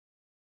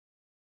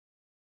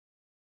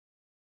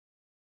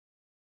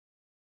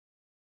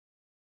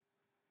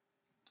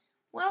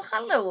Well,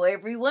 hello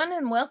everyone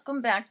and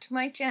welcome back to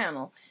my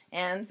channel,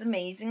 Anne's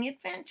Amazing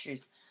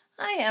Adventures.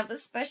 I have a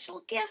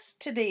special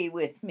guest today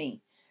with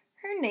me.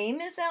 Her name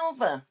is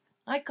Alva.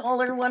 I call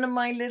her one of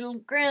my little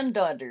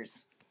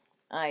granddaughters.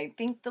 I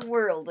think the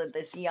world of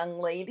this young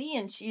lady,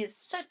 and she is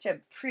such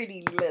a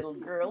pretty little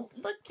girl.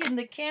 Look in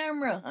the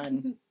camera,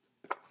 hon.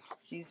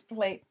 She's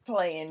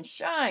playing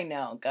shy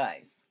now,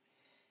 guys.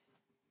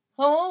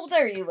 How old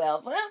are you,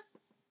 Alva?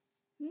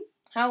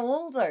 How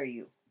old are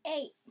you?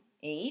 8.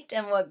 8?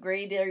 And what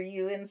grade are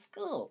you in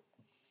school?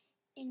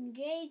 In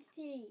grade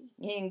 3.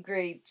 In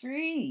grade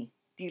 3.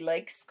 Do you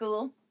like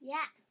school?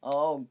 Yeah.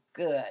 Oh,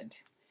 good.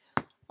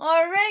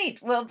 All right.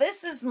 Well,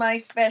 this is my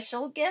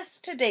special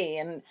guest today.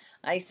 And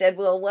I said,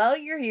 well, while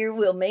you're here,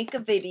 we'll make a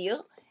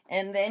video.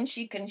 And then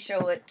she can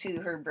show it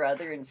to her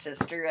brother and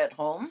sister at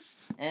home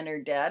and her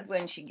dad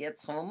when she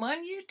gets home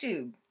on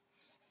YouTube.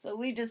 So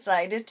we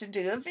decided to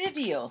do a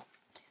video.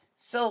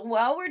 So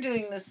while we're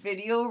doing this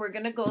video, we're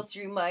going to go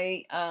through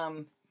my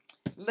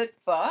look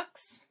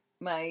box,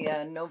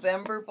 my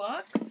November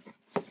box.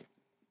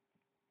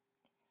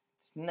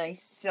 It's a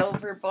nice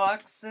silver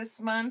box this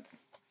month.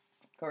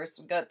 Of course,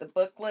 we've got the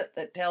booklet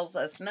that tells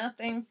us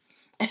nothing.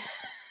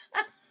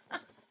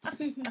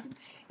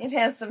 It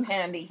has some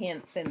handy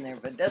hints in there,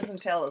 but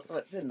doesn't tell us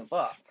what's in the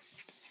box.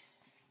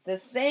 The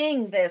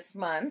saying this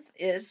month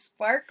is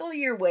sparkle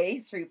your way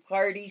through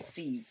party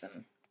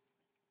season.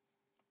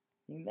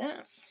 See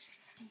that?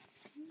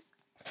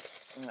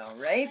 All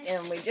right,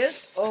 and we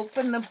just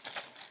open the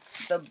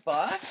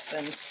box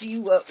and see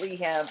what we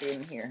have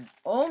in here.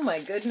 Oh my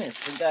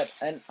goodness, we got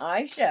an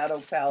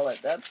eyeshadow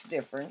palette. That's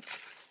different.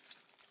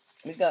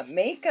 We got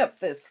makeup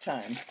this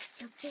time.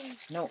 Okay.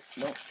 No,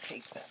 don't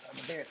take that out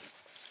of there. It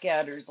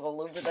scatters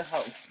all over the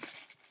house.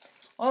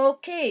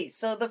 Okay,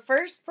 so the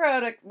first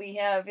product we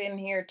have in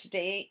here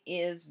today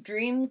is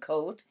Dream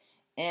Coat,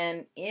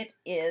 and it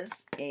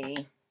is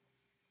a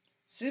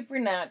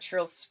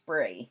supernatural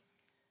spray.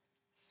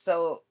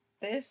 So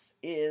this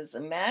is a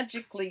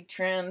magically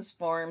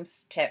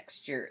transforms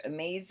texture,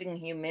 amazing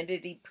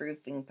humidity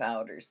proofing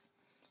powders.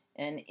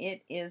 And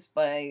it is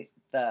by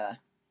the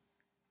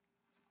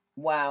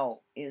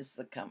Wow is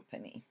the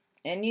company.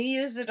 And you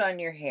use it on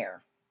your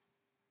hair.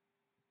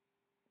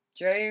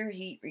 Dryer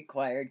heat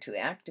required to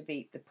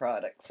activate the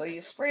product. So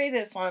you spray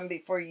this on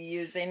before you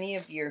use any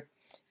of your,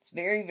 it's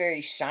very, very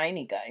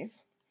shiny,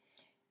 guys.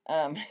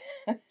 I'll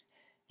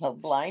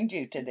blind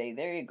you today.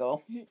 There you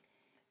go.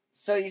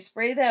 So you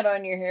spray that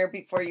on your hair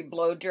before you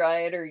blow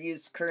dry it or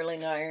use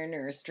curling iron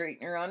or a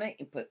straightener on it.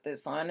 You put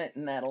this on it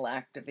and that'll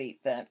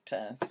activate that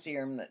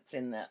serum that's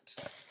in that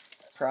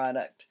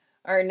product.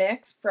 Our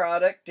next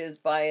product is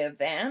by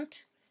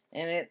Avant,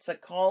 and it's a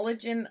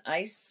collagen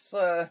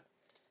isodocane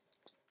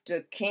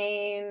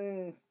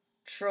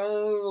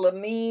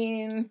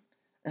trolamine.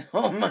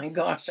 Oh my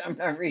gosh, I'm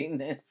not reading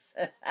this.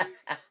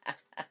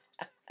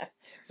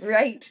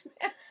 Right.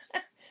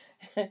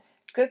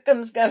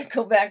 Cook'em's got to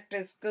go back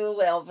to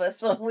school, Alva,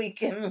 so we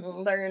can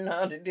learn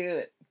how to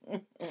do it.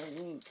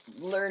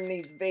 Learn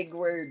these big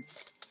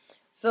words.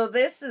 So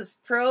this is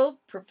Pro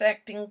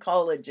Perfecting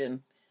Collagen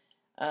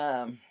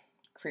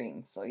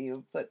cream. So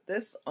you put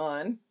this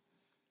on.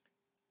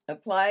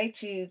 Apply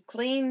to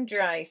clean,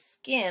 dry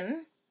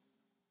skin.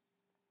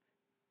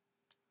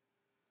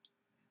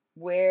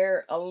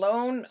 Wear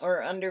alone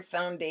or under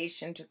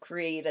foundation to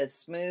create a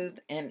smooth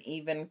and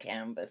even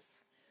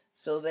canvas.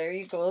 So there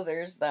you go.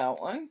 There's that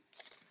one.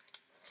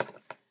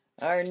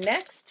 Our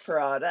next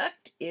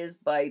product is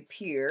by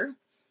Pure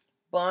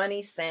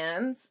Bonnie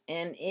Sands,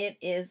 and it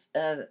is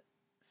a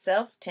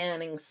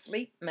self-tanning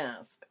sleep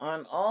mask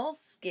on all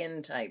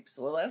skin types.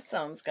 Well, that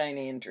sounds kind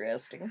of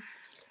interesting.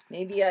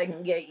 Maybe I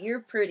can get your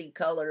pretty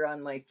color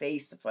on my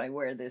face if I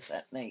wear this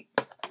at night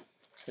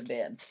to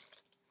bed.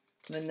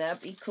 Wouldn't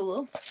that be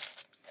cool?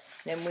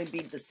 Then we'd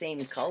be the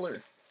same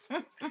color.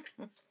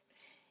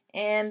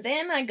 And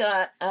then I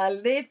got a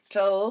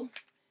little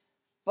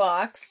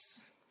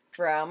box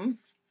from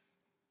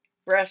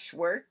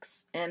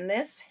Brushworks, and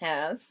this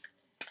has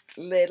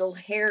little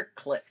hair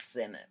clips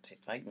in it,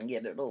 if I can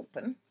get it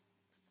open.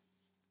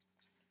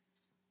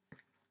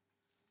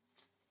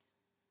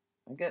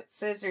 I've got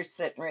scissors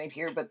sitting right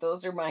here, but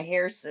those are my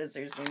hair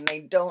scissors, and they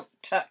don't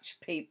touch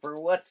paper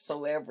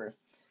whatsoever.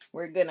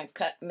 We're going to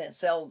cut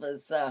Miss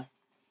Elva's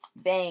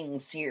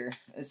bangs here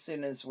as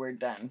soon as we're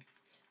done.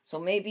 So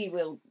maybe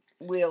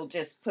we'll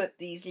just put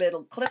these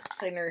little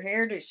clips in her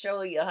hair to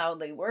show you how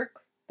they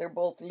work. They're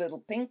both little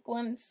pink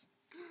ones.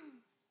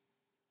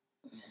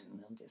 And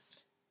we'll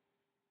just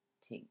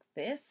take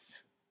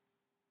this.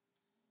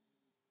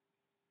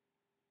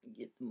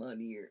 Get them out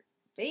of your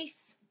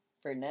face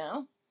for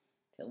now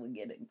till we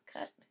get it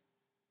cut.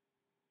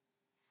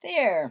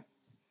 There.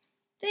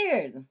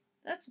 There.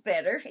 That's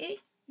better, hey?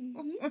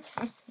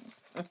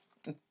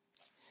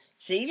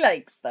 She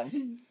likes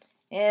them.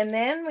 And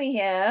then we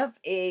have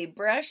a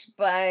brush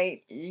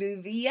by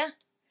Livia.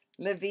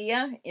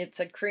 It's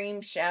a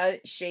cream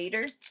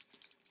shader.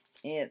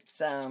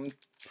 It's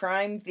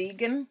Prime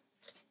Vegan.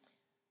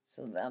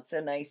 So that's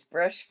a nice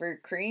brush for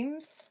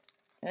creams.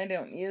 I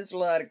don't use a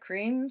lot of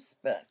creams,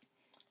 but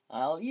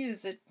I'll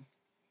use it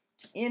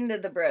into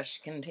the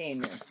brush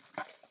container.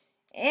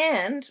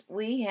 And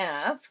we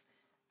have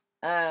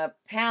a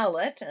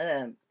palette,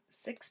 a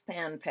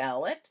 6-pan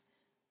palette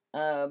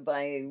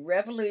by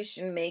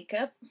Revolution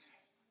Makeup.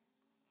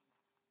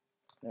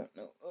 Don't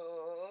know.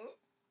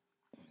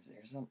 Is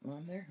there something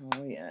on there?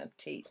 Oh yeah,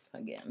 tape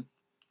again.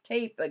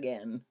 Tape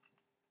again.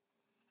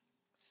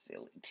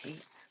 Silly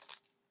tape.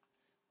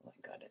 Oh,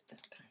 I got it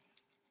that time.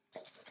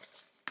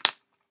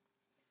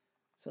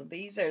 So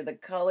these are the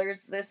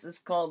colors. This is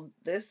called,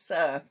 this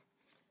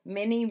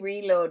mini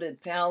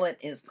reloaded palette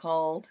is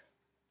called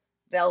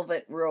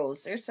Velvet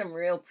Rose. There's some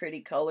real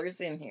pretty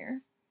colors in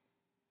here.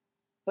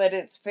 But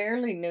it's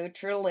fairly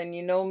neutral, and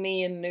you know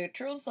me in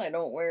neutrals. I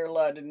don't wear a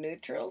lot of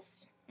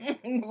neutrals.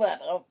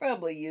 But I'll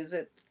probably use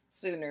it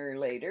sooner or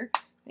later.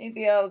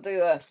 Maybe I'll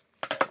do a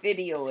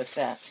video with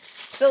that.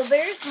 So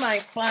there's my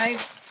 5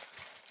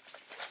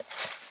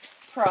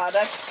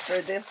 products for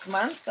this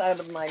month out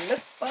of my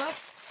lip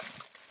box.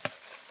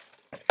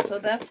 So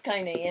that's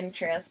kind of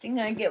interesting.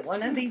 I get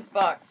one of these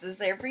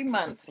boxes every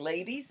month,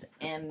 ladies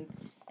and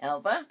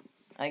Elva.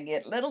 I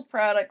get little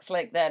products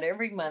like that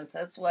every month.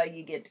 That's why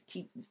you get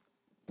to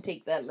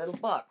take that little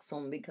box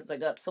home, because I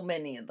got so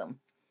many of them.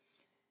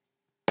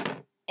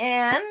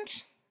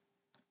 And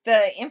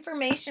the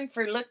information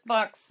for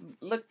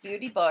Look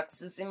Beauty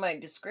Box is in my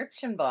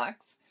description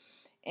box.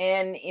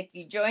 And if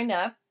you join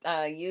up,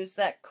 use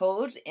that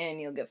code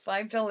and you'll get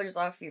 $5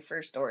 off your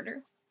first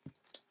order.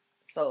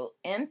 So,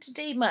 and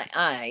today my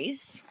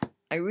eyes,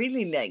 I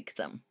really like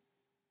them.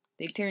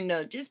 They turned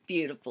out just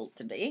beautiful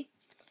today.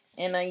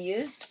 And I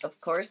used,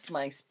 of course,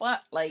 my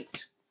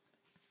Spotlight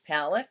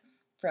palette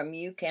from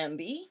You Can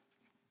Be.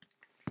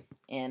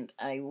 And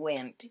I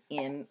went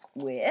in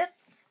with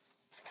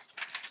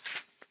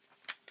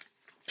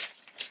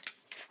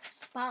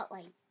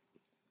Spotlight.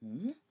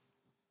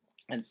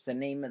 That's the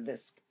name of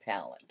this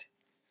palette.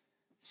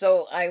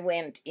 So I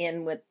went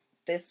in with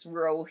this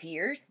row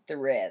here, the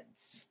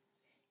reds,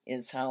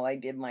 is how I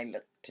did my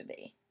look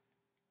today.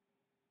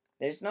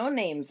 There's no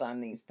names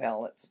on these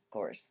palettes, of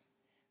course.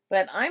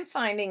 But I'm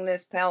finding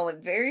this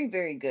palette very,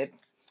 very good.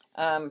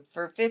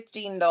 For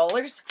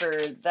 $15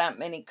 for that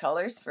many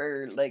colors,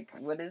 for like,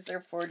 what is there,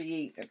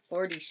 40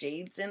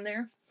 shades in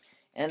there.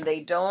 And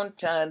they don't,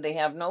 they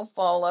have no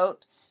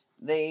fallout.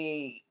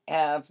 They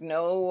have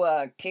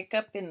no kick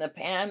up in the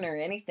pan or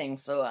anything.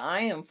 So I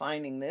am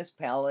finding this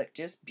palette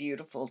just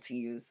beautiful to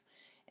use.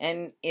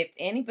 And if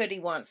anybody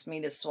wants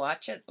me to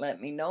swatch it,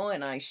 let me know,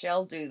 and I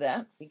shall do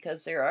that,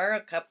 because there are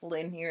a couple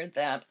in here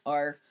that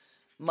are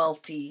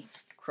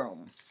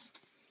multi-chromes.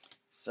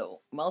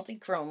 So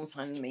multi-chromes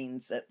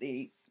means that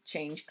they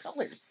change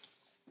colors.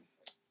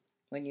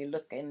 When you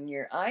look in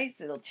your eyes,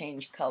 it'll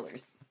change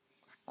colors.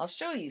 I'll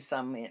show you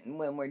some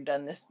when we're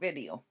done this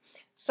video.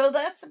 So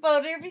that's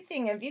about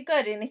everything. Have you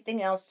got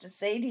anything else to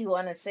say? Do you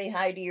want to say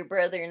hi to your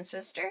brother and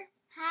sister?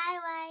 Hi,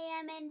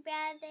 William and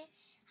brother.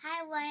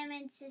 Hi, William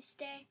and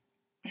sister.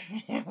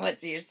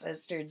 What's your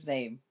sister's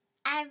name?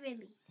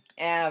 Everly.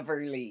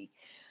 Everly.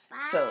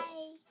 Bye. So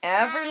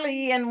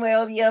Everly and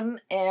William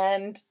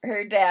and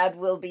her dad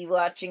will be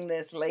watching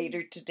this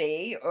later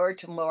today or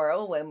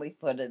tomorrow when we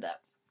put it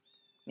up.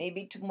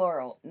 Maybe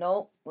tomorrow.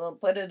 No, we'll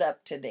put it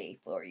up today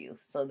for you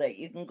so that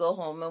you can go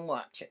home and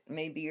watch it.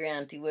 Maybe your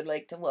auntie would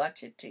like to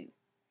watch it too.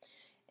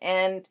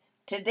 And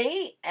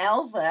today,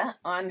 Alva,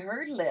 on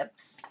her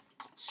lips,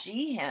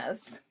 she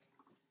has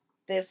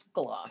this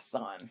gloss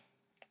on.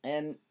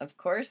 And of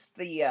course,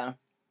 the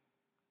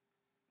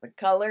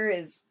color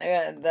is,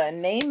 the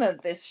name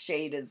of this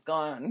shade is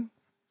gone,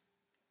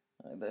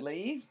 I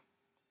believe.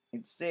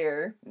 It's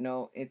there.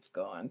 No, it's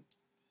gone.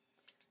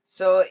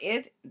 So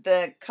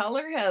the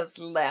color has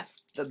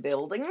left the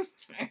building.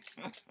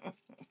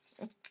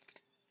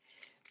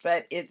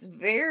 But it's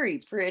very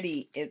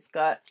pretty. It's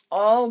got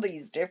all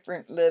these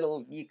different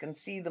little, you can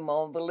see them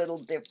all, the little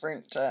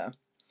different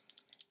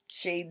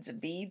shades of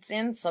beads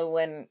in. So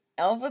when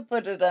Alva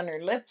put it on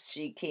her lips,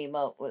 she came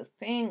out with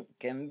pink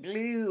and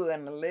blue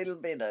and a little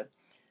bit of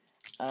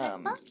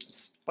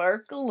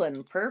sparkle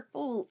and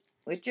purple.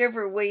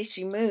 Whichever way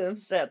she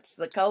moves, that's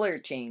the color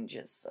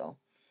changes. So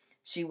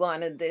she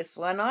wanted this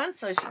one on,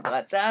 so she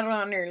got that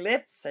on her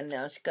lips, and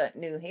now she got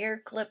new hair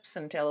clips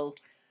until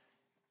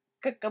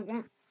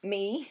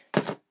me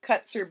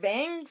cuts her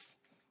bangs.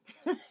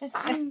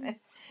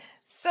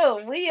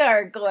 So we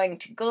are going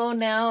to go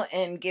now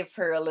and give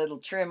her a little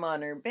trim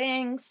on her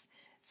bangs.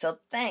 So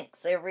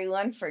thanks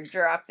everyone for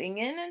dropping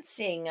in and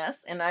seeing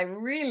us, and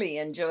I'm really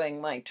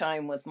enjoying my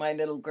time with my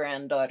little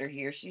granddaughter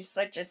here. She's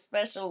such a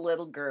special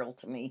little girl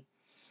to me.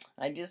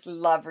 I just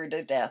love her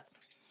to death.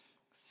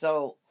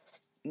 So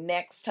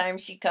next time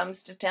she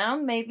comes to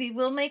town, maybe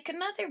we'll make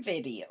another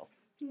video.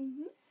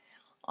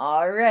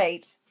 All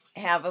right.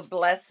 Have a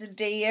blessed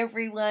day,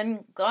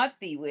 everyone. God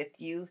be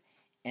with you.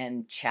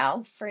 And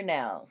ciao for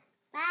now.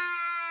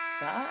 Bye.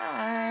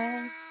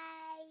 Bye.